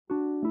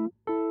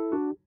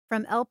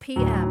From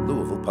LPM,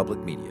 Louisville Public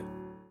Media.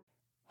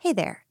 Hey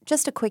there,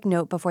 just a quick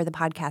note before the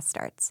podcast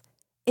starts.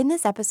 In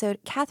this episode,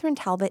 Katherine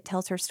Talbot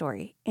tells her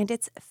story, and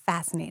it's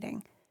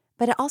fascinating,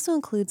 but it also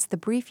includes the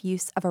brief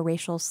use of a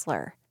racial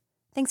slur.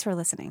 Thanks for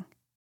listening.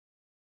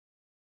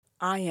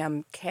 I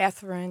am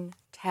Katherine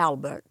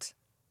Talbot.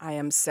 I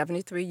am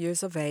 73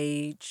 years of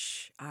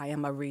age. I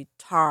am a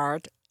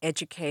retired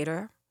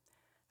educator.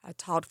 I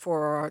taught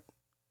for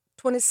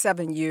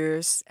 27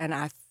 years, and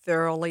I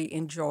thoroughly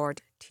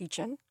enjoyed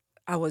teaching.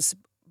 I was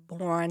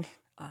born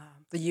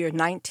the year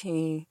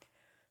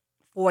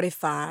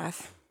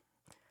 1945.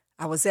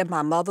 I was in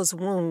my mother's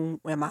womb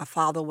when my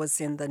father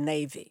was in the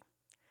Navy.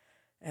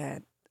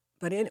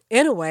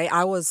 Anyway,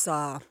 I was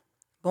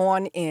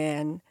born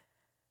in,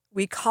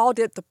 we called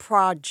it the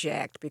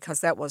project because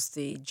that was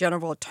the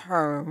general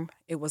term.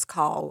 It was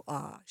called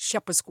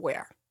Shepherd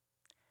Square.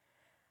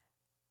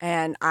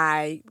 And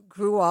I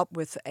grew up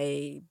with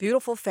a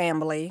beautiful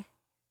family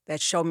that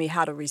showed me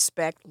how to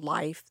respect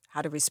life,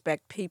 how to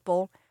respect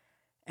people,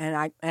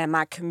 and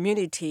my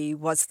community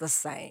was the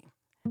same.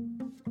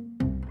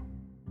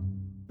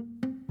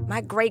 My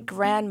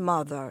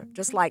great-grandmother,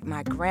 just like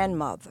my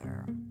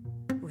grandmother,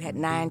 who had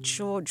 9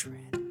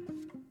 children,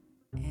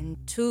 and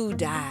 2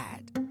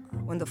 died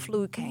when the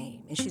flu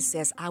came. And she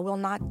says, I will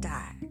not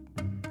die,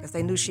 because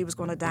they knew she was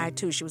going to die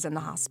too. She was in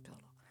the hospital.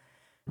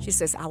 She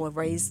says, I will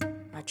raise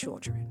my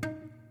children.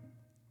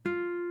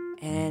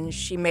 And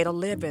she made a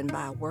living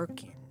by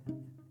working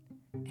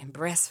and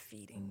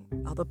breastfeeding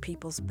other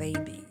people's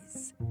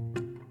babies.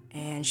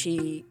 And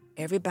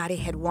everybody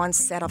had one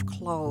set of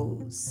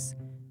clothes.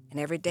 And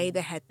every day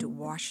they had to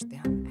wash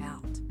them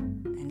out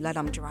and let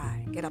them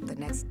dry, get up the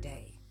next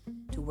day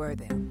to wear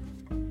them.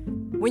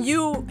 When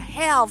you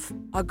have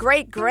a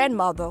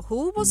great-grandmother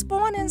who was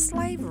born in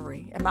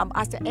slavery, and I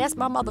asked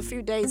my mother a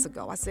few days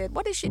ago, I said,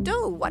 what did she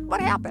do?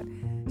 What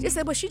happened? She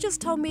said, well, she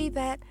just told me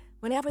that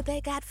whenever they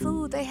got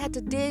food, they had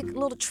to dig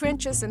little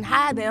trenches and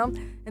hide them.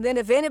 And then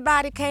if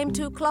anybody came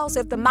too close,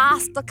 if the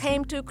master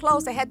came too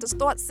close, they had to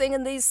start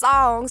singing these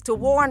songs to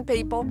warn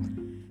people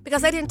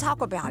because they didn't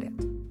talk about it.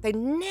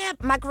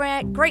 My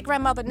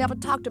great-grandmother never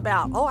talked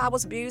about, I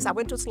was abused, I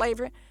went to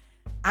slavery.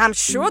 I'm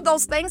sure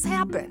those things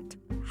happened.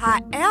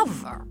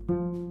 However,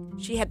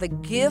 she had the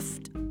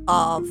gift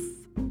of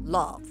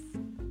love.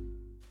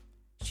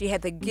 She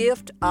had the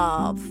gift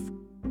of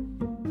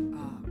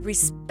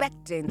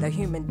respecting the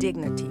human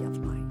dignity of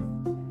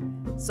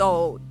life.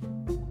 So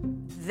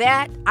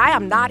that I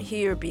am not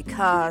here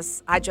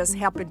because I just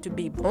happened to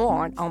be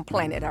born on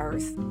planet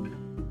Earth.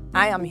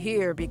 I am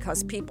here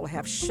because people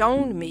have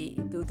shown me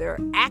through their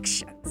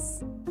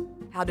actions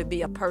how to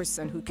be a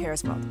person who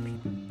cares for other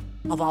people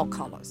of all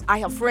colors. I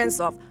have friends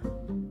of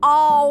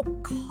all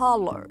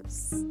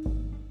colors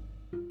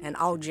and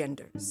all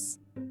genders.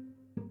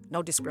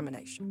 No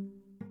discrimination.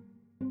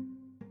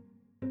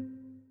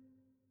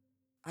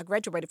 I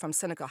graduated from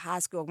Seneca High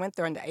School, went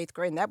there in the 8th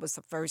grade, and that was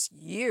the first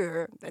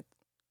year that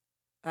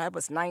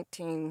was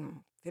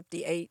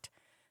 1958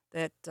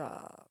 that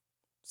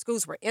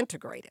schools were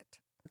integrated.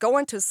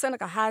 Going to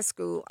Seneca High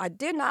School, I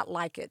did not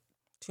like it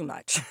too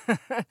much.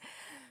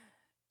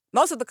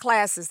 Most of the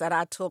classes that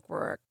I took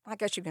were, I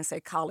guess you can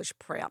say, college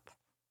prep.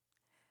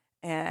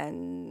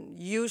 And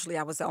usually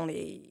I was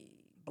only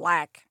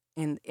black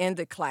in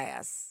the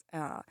class.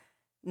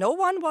 No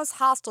one was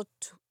hostile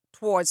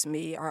towards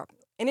me or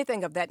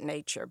anything of that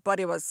nature, but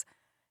it was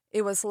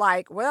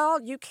like, well,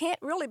 you can't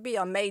really be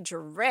a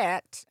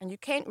majorette and you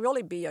can't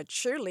really be a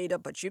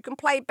cheerleader, but you can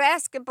play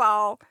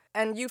basketball.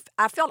 And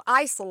I felt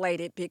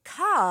isolated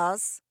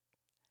because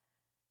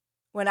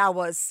when I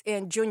was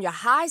in junior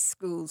high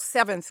school,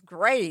 7th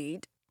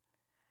grade,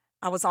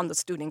 I was on the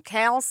student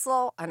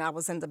council and I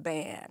was in the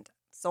band.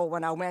 So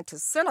when I went to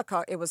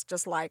Seneca, it was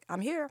just like, I'm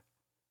here.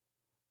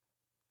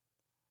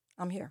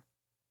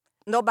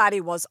 Nobody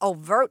was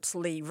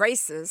overtly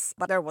racist,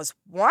 but there was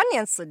one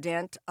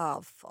incident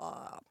of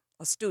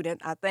a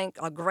student, I think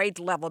a grade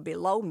level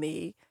below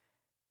me,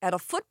 at a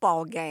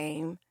football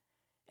game,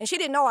 and she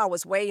didn't know I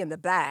was way in the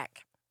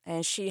back,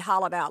 and she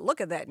hollered out,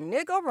 look at that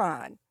nigger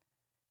run.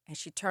 And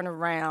she turned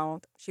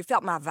around. She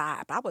felt my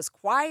vibe. I was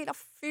quite a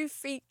few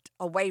feet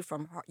away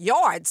from her,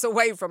 yards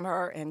away from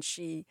her, and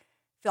she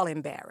felt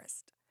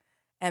embarrassed.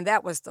 And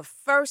that was the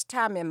first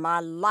time in my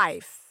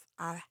life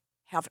I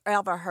have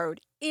ever heard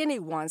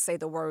anyone say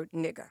the word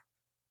nigger.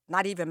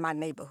 Not even my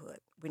neighborhood.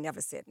 We never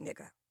said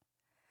nigger.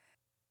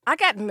 I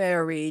got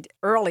married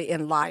early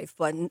in life,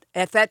 but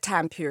at that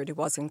time period, it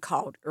wasn't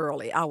called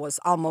early. I was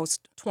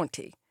almost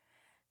 20.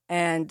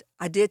 And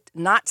I did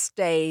not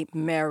stay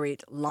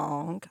married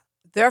long.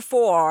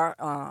 Therefore,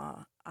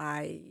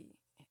 I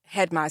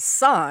had my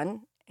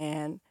son,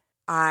 and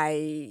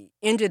I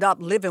ended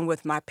up living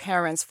with my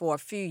parents for a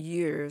few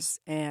years,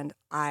 and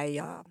I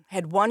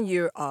had 1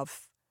 year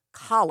of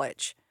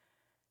college.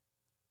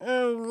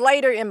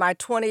 Later in my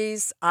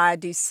 20s, I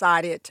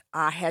decided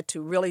I had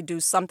to really do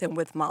something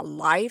with my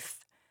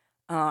life.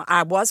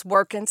 I was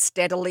working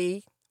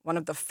steadily, one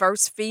of the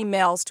first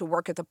females to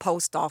work at the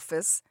post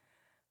office,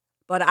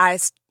 but I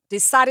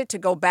decided to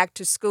go back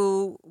to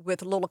school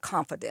with a little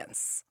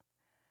confidence.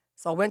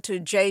 So I went to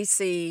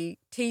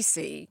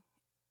JCTC.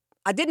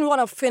 I didn't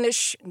want to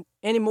finish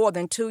any more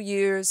than 2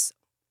 years,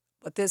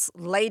 but this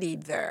lady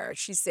there,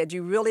 she said,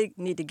 you really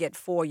need to get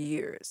 4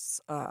 years,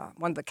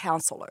 one of the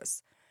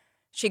counselors.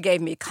 She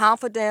gave me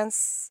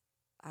confidence.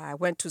 I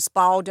went to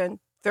Spalding,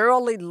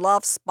 thoroughly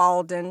loved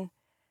Spalding,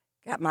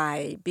 got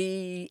my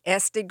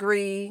BS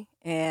degree,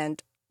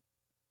 and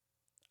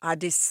I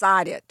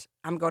decided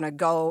I'm going to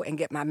go and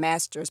get my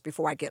master's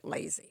before I get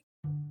lazy.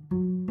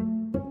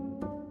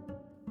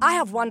 I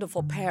have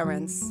wonderful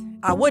parents.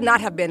 I would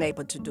not have been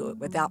able to do it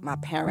without my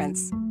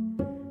parents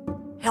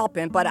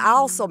helping, but I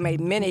also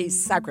made many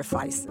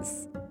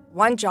sacrifices.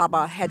 One job,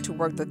 I had to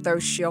work the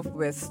third shift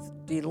with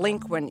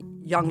delinquent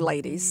young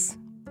ladies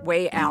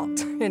way out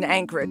in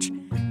Anchorage.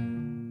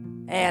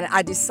 And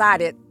I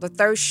decided the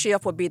third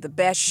shift would be the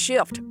best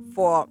shift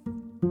for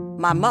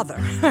my mother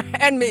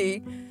and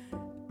me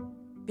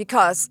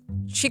because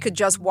she could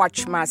just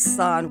watch my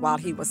son while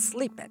he was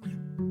sleeping.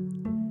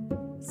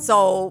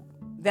 So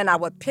then I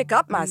would pick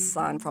up my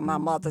son from my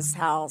mother's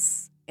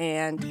house,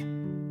 and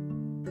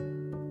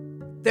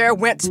there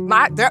went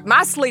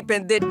my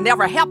sleeping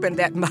never happened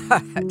that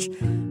much.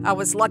 I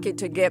was lucky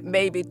to get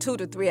maybe 2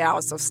 to 3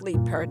 hours of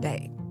sleep per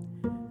day.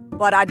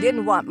 But I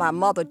didn't want my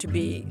mother to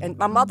be, and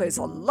my mother is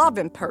a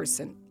loving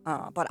person,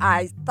 but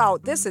I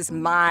thought this is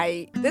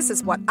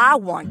what I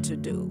want to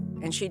do.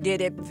 And she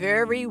did it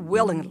very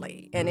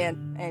willingly, and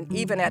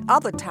even at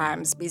other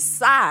times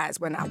besides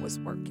when I was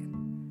working.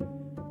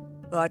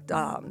 But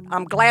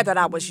I'm glad that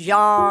I was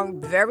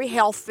young, very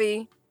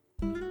healthy,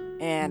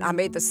 and I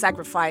made the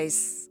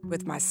sacrifice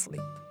with my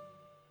sleep.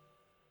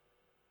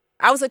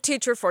 I was a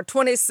teacher for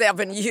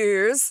 27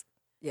 years.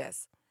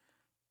 Yes.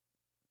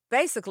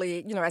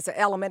 Basically, as an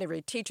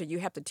elementary teacher, you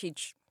have to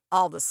teach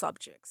all the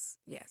subjects.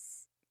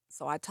 Yes.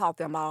 So I taught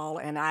them all,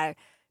 and I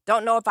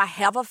don't know if I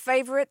have a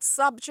favorite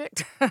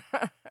subject.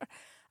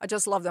 I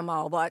just love them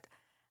all, but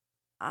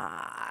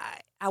I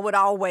would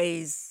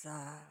always...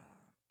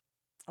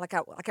 Like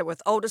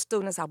with older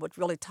students, I would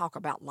really talk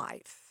about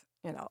life,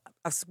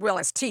 as well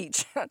as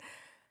teach.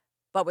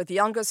 But with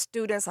younger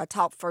students, I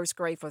taught first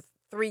grade for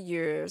 3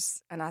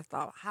 years, and I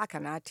thought, how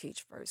can I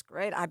teach first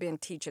grade? I've been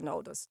teaching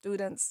older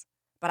students,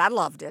 but I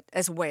loved it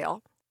as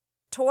well.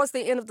 Towards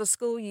the end of the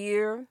school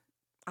year,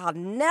 I'll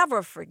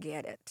never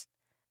forget it.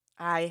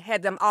 I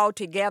had them all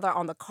together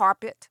on the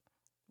carpet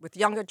with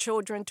younger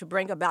children to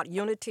bring about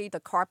unity.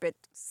 The carpet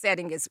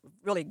setting is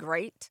really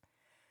great.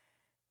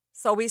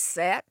 So we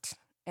sat.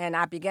 And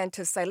I began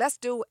to say, let's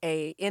do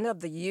a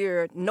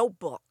end-of-the-year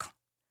notebook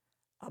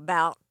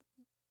about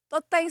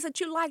the things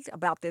that you liked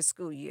about this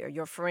school year,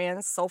 your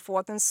friends, so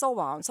forth and so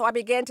on. So I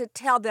began to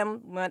tell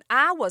them when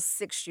I was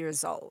 6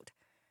 years old.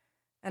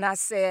 And I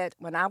said,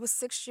 when I was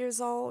 6 years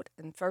old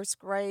in first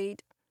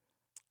grade,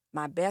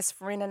 my best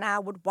friend and I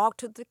would walk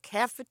to the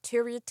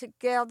cafeteria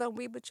together.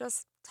 We would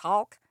just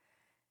talk.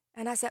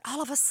 And I said,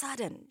 all of a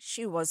sudden,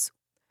 she was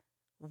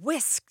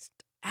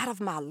whisked out of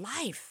my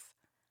life.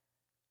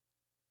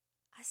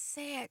 I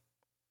said,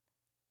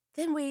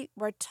 then we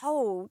were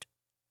told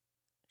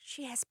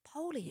she has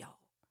polio.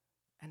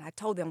 And I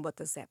told them, what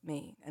does that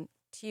mean? And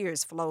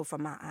tears flowed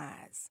from my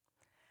eyes.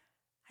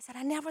 I said,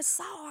 I never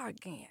saw her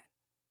again.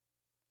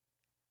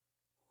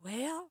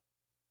 Well,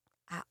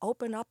 I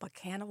opened up a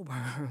can of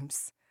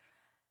worms.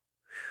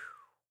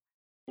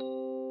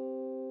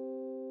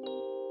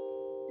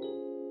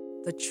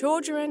 The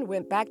children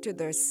went back to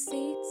their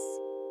seats.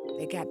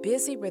 They got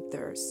busy with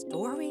their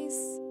stories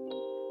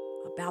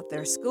about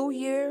their school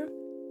year.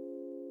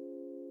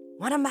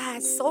 One of my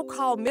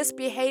so-called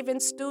misbehaving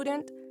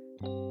students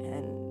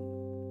and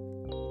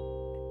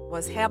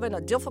was having a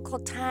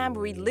difficult time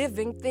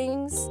reliving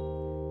things.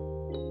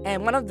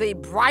 And one of the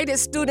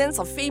brightest students,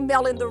 a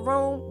female in the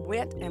room,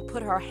 went and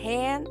put her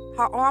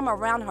arm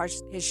around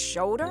his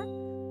shoulder.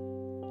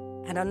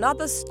 And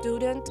another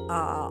student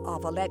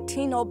of a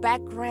Latino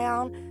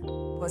background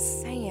was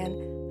saying,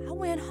 I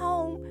went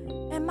home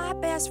and my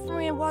best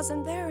friend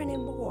wasn't there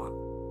anymore.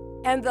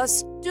 And the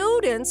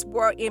students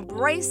were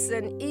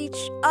embracing each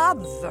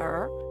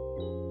other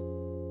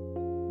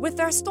with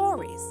their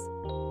stories.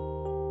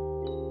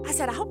 I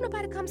said, I hope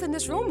nobody comes in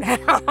this room now.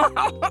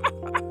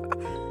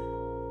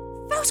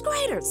 First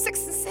graders,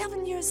 6 and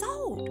 7 years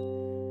old.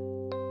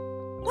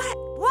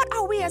 What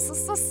are we as a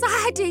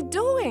society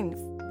doing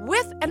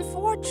with and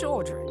for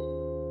children?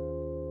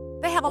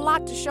 They have a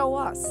lot to show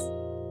us.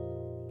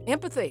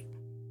 Empathy.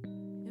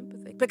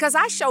 Because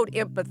I showed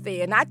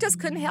empathy, and I just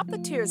couldn't help the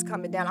tears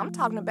coming down. I'm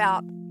talking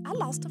about I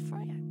lost a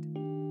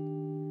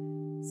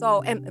friend.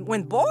 So, and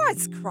when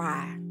boys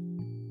cry,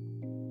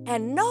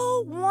 and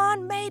no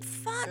one made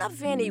fun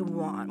of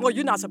anyone. Well,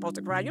 you're not supposed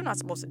to cry. You're not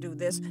supposed to do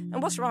this.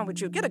 And what's wrong with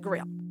you? Get a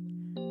grip.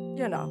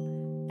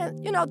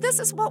 And, this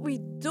is what we're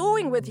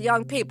doing with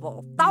young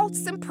people.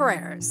 Thoughts and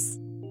prayers.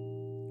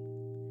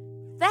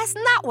 That's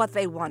not what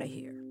they want to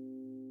hear.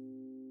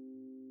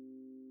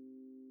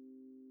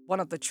 One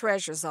of the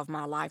treasures of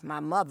my life, my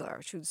mother,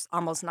 she's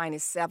almost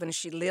 97.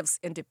 She lives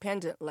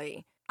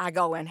independently. I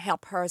go and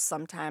help her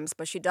sometimes,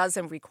 but she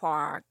doesn't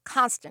require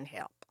constant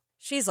help.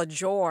 She's a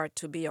joy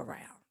to be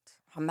around.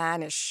 Her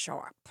mind is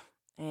sharp,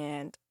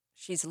 and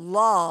she's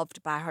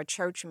loved by her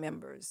church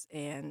members.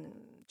 And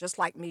just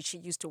like me, she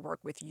used to work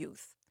with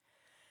youth.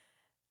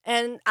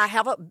 And I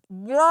have a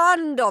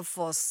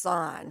wonderful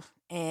son.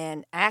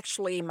 And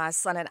actually, my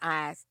son and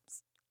I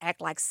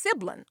act like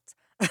siblings.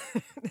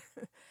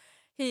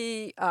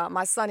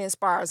 My son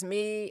inspires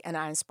me, and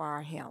I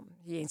inspire him.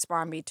 He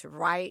inspired me to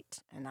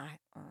write, and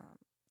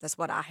that's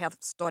what I have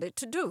started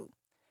to do.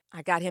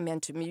 I got him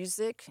into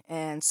music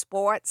and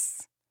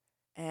sports,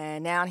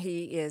 and now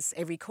he is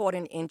a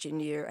recording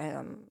engineer,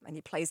 and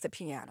he plays the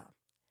piano.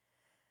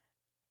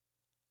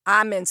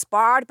 I'm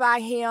inspired by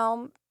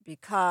him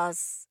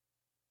because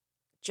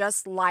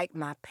just like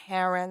my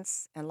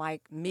parents and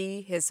like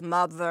me, his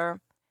mother,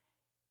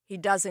 he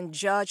doesn't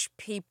judge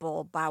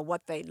people by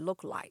what they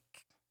look like.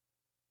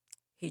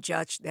 He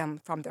judged them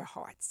from their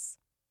hearts.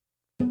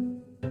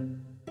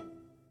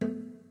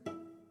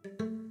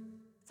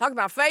 Talk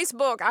about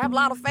Facebook. I have a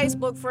lot of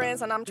Facebook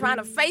friends, and I'm trying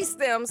to face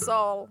them.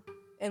 So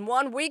in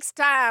 1 week's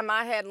time,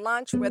 I had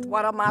lunch with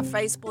one of my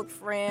Facebook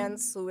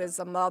friends who is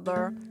a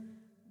mother.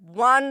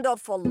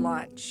 Wonderful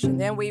lunch. And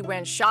then we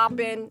went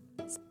shopping,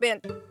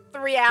 spent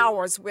 3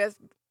 hours with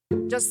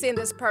just seeing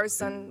this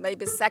person,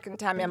 maybe second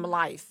time in my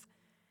life,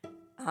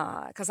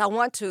 because I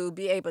want to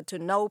be able to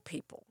know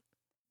people.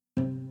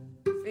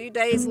 A few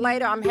days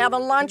later, I'm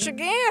having lunch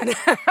again,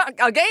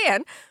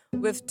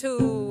 with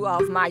two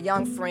of my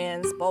young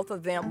friends. Both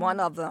of them, one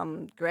of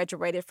them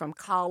graduated from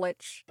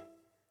college,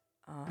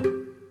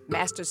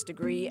 master's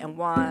degree, and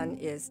one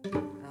is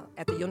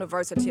at the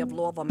University of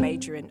Louisville,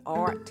 major in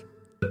art.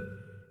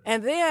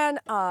 And then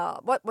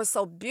what was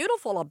so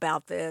beautiful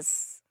about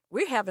this,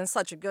 we're having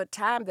such a good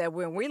time that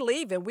when we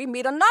leave and we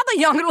meet another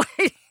young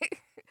lady.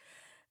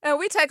 And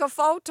we take a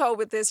photo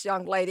with this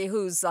young lady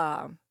who's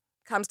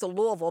comes to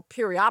Louisville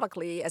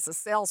periodically as a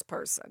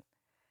salesperson.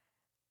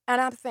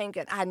 And I'm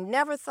thinking, I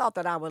never thought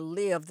that I would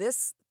live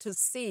this to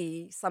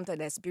see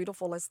something as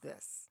beautiful as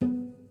this.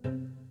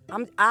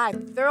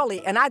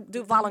 I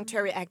do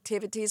voluntary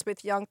activities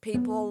with young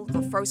people.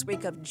 The first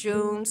week of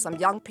June, some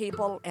young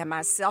people, and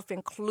myself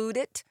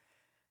included,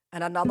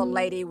 and another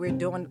lady, we're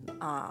doing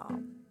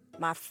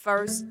my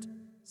first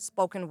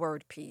spoken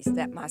word piece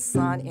that my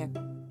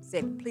son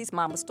said, please,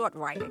 Mama, start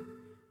writing.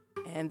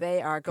 And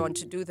they are going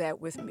to do that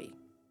with me.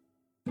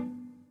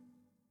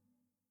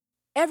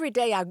 Every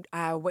day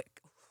I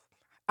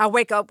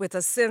wake up with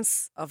a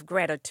sense of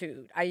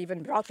gratitude. I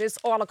even brought this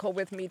article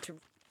with me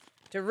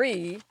to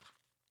read,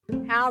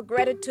 How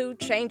Gratitude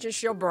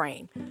Changes Your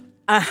Brain.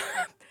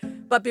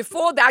 But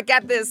before I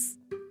got this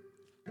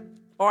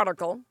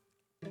article,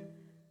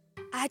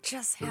 I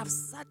just have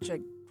such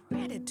a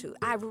gratitude.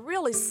 I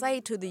really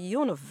say to the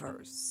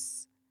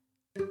universe,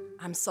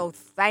 I'm so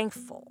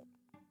thankful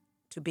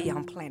to be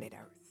on planet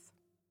Earth.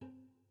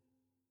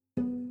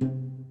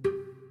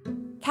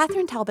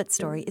 Katherine Talbot's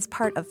story is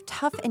part of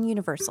Tough and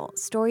Universal,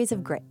 Stories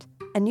of Grit,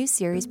 a new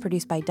series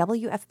produced by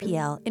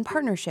WFPL in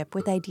partnership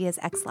with Ideas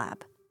X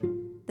Lab.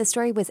 The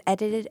story was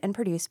edited and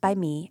produced by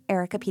me,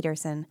 Erica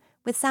Peterson,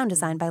 with sound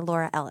design by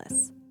Laura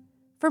Ellis.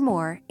 For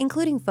more,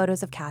 including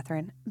photos of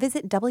Katherine,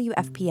 visit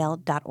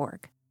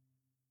WFPL.org.